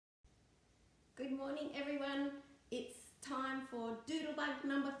Good morning everyone. It's time for Doodlebug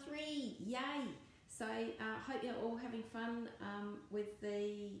number 3. Yay! So hope you're all having fun with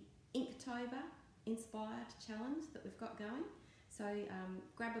the Inktober inspired challenge that we've got going. So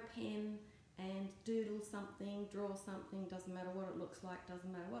grab a pen and doodle something, draw something, doesn't matter what it looks like,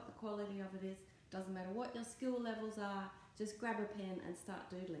 doesn't matter what the quality of it is, doesn't matter what your skill levels are, just grab a pen and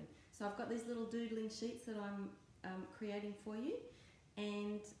start doodling. So I've got these little doodling sheets that I'm creating for you,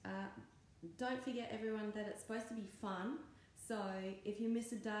 and don't forget everyone that it's supposed to be fun. So if you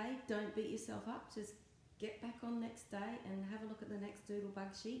miss a day, don't beat yourself up, just get back on next day and have a look at the next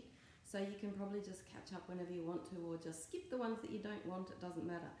Doodlebug sheet. So you can probably just catch up whenever you want to, or just skip the ones that you don't want, it doesn't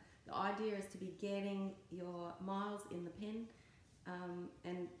matter. The idea is to be getting your miles in the pen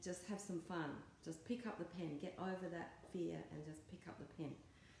and just have some fun. Just pick up the pen, get over that fear and just pick up the pen.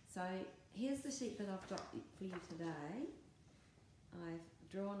 So here's the sheet that I've got for you today. I've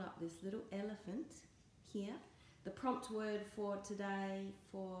drawn up this little elephant here. The prompt word for today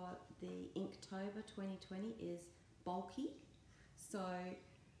for the Inktober 2020 is bulky. So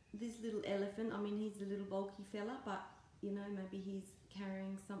this little elephant, I mean, he's a little bulky fella, but you know, maybe he's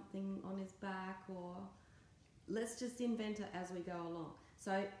carrying something on his back, or let's just invent it as we go along.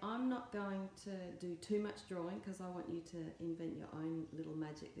 So I'm not going to do too much drawing because I want you to invent your own little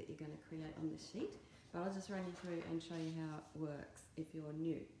magic that you're going to create on this sheet. But I'll just run you through and show you how it works if you're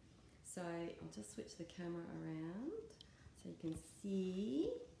new. So I'll just switch the camera around so you can see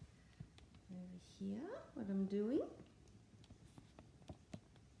over here what I'm doing.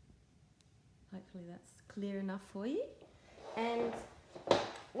 Hopefully that's clear enough for you. And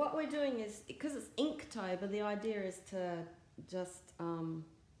what we're doing is, because it's Inktober, the idea is to just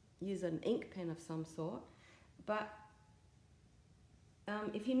use an ink pen of some sort. But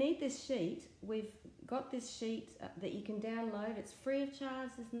if you need this sheet, we've got this sheet that you can download. It's free of charge,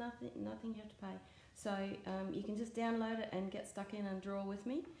 there's nothing you have to pay. So you can just download it and get stuck in and draw with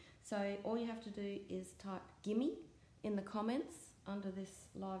me. So all you have to do is type "gimme" in the comments under this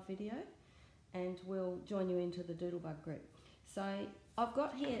live video, and we'll join you into the Doodlebug group. So I've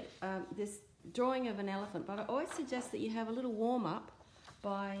got here this drawing of an elephant, but I always suggest that you have a little warm-up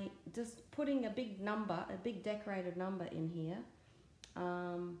by just putting a big number, a big decorated number in here.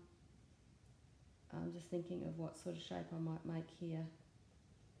 I'm just thinking of what sort of shape I might make here.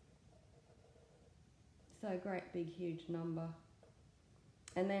 So great big huge number.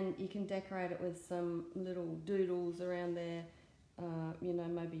 And then you can decorate it with some little doodles around there. You know,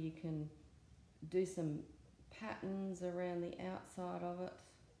 maybe you can do some patterns around the outside of it.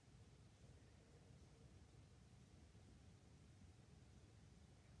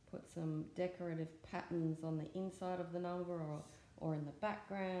 Put some decorative patterns on the inside of the number, or in the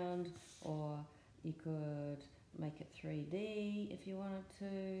background, or you could make it 3D if you wanted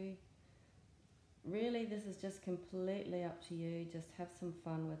to. Really, this is just completely up to you. Just have some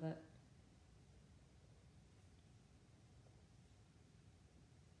fun with it.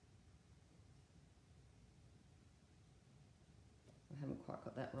 I haven't quite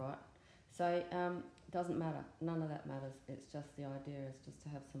got that right. So doesn't matter, none of that matters. It's just the idea is just to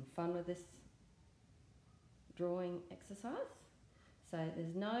have some fun with this drawing exercise. So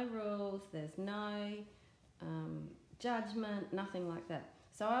there's no rules, there's no judgment, nothing like that.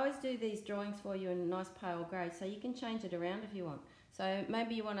 So I always do these drawings for you in nice pale grey, so you can change it around if you want. So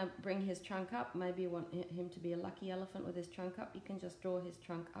maybe you want to bring his trunk up, maybe you want him to be a lucky elephant with his trunk up, you can just draw his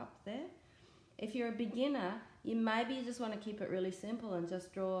trunk up there. If you're a beginner, maybe you just want to keep it really simple and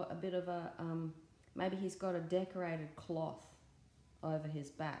just draw a bit of a, maybe he's got a decorated cloth over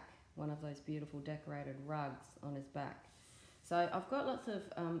his back, one of those beautiful decorated rugs on his back. So I've got lots of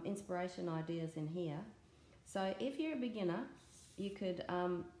inspiration ideas in here. So if you're a beginner, you could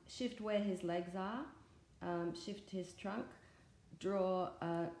shift where his legs are, shift his trunk, draw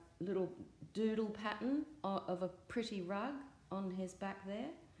a little doodle pattern of a pretty rug on his back there.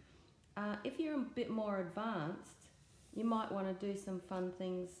 If you're a bit more advanced, you might want to do some fun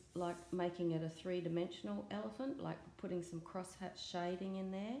things like making it a three-dimensional elephant, like putting some crosshatch shading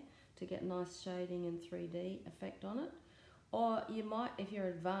in there to get nice shading and 3D effect on it. Or you might, if you're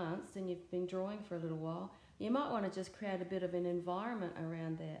advanced and you've been drawing for a little while, you might want to just create a bit of an environment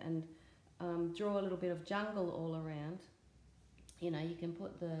around there and draw a little bit of jungle all around. You know, you can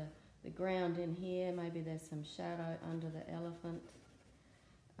put the ground in here, maybe there's some shadow under the elephant.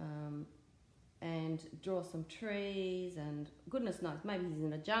 And draw some trees, and goodness knows, maybe he's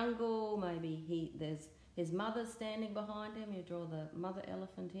in a jungle, maybe there's his mother standing behind him, you draw the mother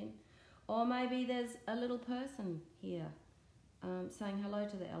elephant in. Or maybe there's a little person here saying hello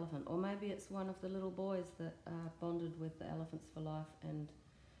to the elephant, or maybe it's one of the little boys that bonded with the elephants for life and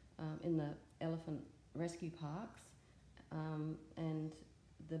in the elephant rescue parks, and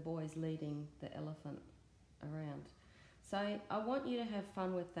the boys leading the elephant around. So I want you to have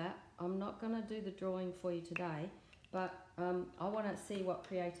fun with that. I'm not going to do the drawing for you today, but I want to see what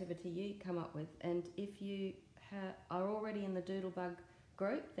creativity you come up with. And if you are already in the Doodlebug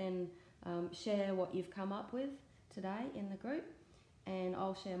group, then share what you've come up with today in the group, and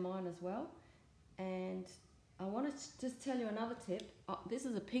I'll share mine as well. And I want to just tell you another tip. This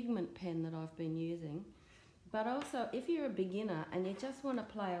is a pigment pen that I've been using, but also if you're a beginner and you just want to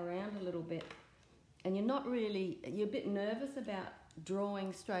play around a little bit, and you're a bit nervous about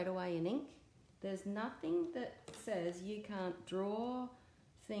drawing straight away in ink, there's nothing that says you can't draw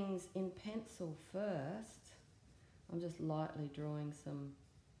things in pencil first. I'm just lightly drawing some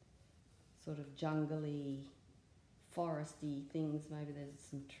sort of jungly, foresty things. Maybe there's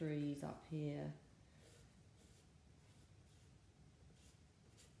some trees up here.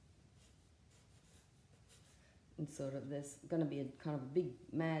 And sort of there's going to be a kind of a big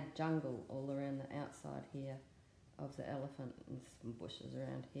mad jungle all around the outside here of the elephant, and some bushes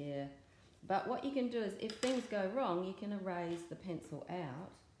around here. But what you can do is, if things go wrong, you can erase the pencil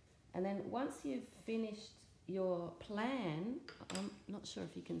out, and then once you've finished your plan, I'm not sure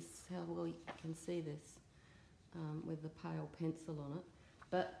if you can how well you can see this with the pale pencil on it,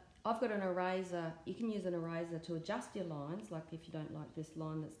 but I've got an eraser. You can use an eraser to adjust your lines, like if you don't like this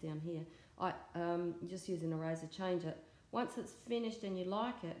line that's down here, I just use an eraser, change it. Once it's finished and you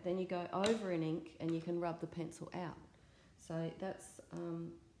like it, then you go over in ink and you can rub the pencil out. So that's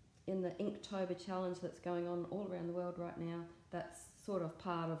in the Inktober challenge that's going on all around the world right now. That's sort of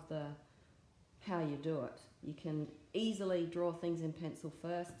part of the how you do it. You can easily draw things in pencil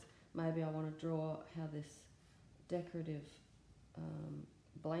first. Maybe I want to draw how this decorative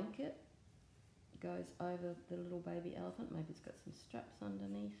blanket goes over the little baby elephant. Maybe it's got some straps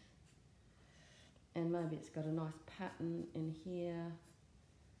underneath, and maybe it's got a nice pattern in here.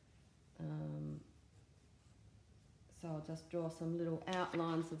 So I'll just draw some little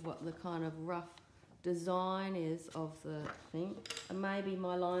outlines of what the kind of rough design is of the thing. And maybe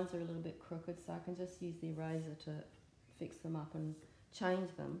my lines are a little bit crooked, so I can just use the eraser to fix them up and change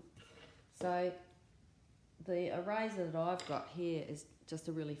them. So the eraser that I've got here is just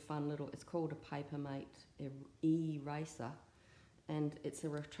a really fun little, it's called a Papermate eraser, and it's a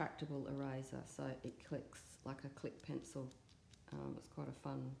retractable eraser, so it clicks like a click pencil. It's quite a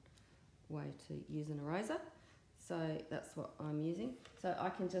fun way to use an eraser. So that's what I'm using. So I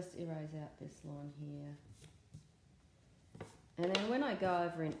can just erase out this line here. And then when I go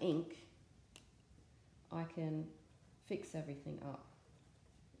over in ink, I can fix everything up.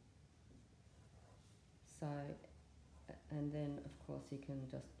 So, and then of course you can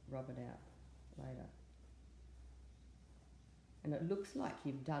just rub it out later. And it looks like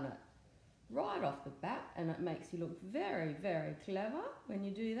you've done it right off the bat, and it makes you look very, very clever when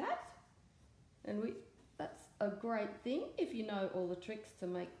you do that. And that's a great thing if you know all the tricks to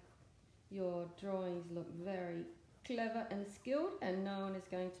make your drawings look very clever and skilled, and no one is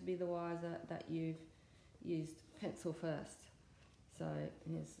going to be the wiser that you've used pencil first. So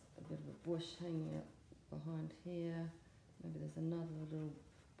here's a bit of a bush hanging up behind here. Maybe there's another little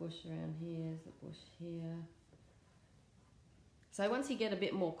bush around here. There's a bush here. So once you get a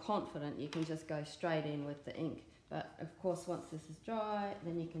bit more confident, you can just go straight in with the ink. But of course, once this is dry,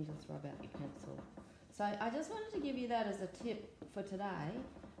 then you can just rub out your pencil. So I just wanted to give you that as a tip for today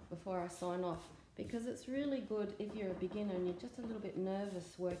before I sign off, because it's really good if you're a beginner and you're just a little bit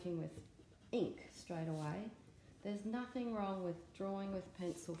nervous working with ink straight away. There's nothing wrong with drawing with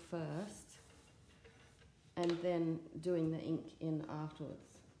pencil first and then doing the ink in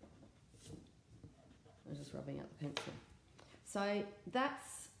afterwards. I'm just rubbing out the pencil. So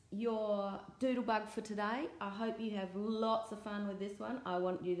that's your Doodlebug for today. I hope you have lots of fun with this one. I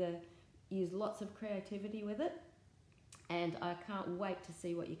want you to use lots of creativity with it, and I can't wait to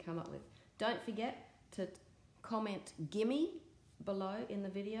see what you come up with. Don't forget to comment "gimme" below in the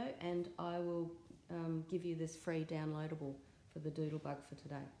video, and I will give you this free downloadable for the Doodlebug for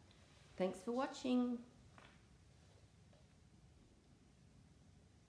today. Thanks for watching.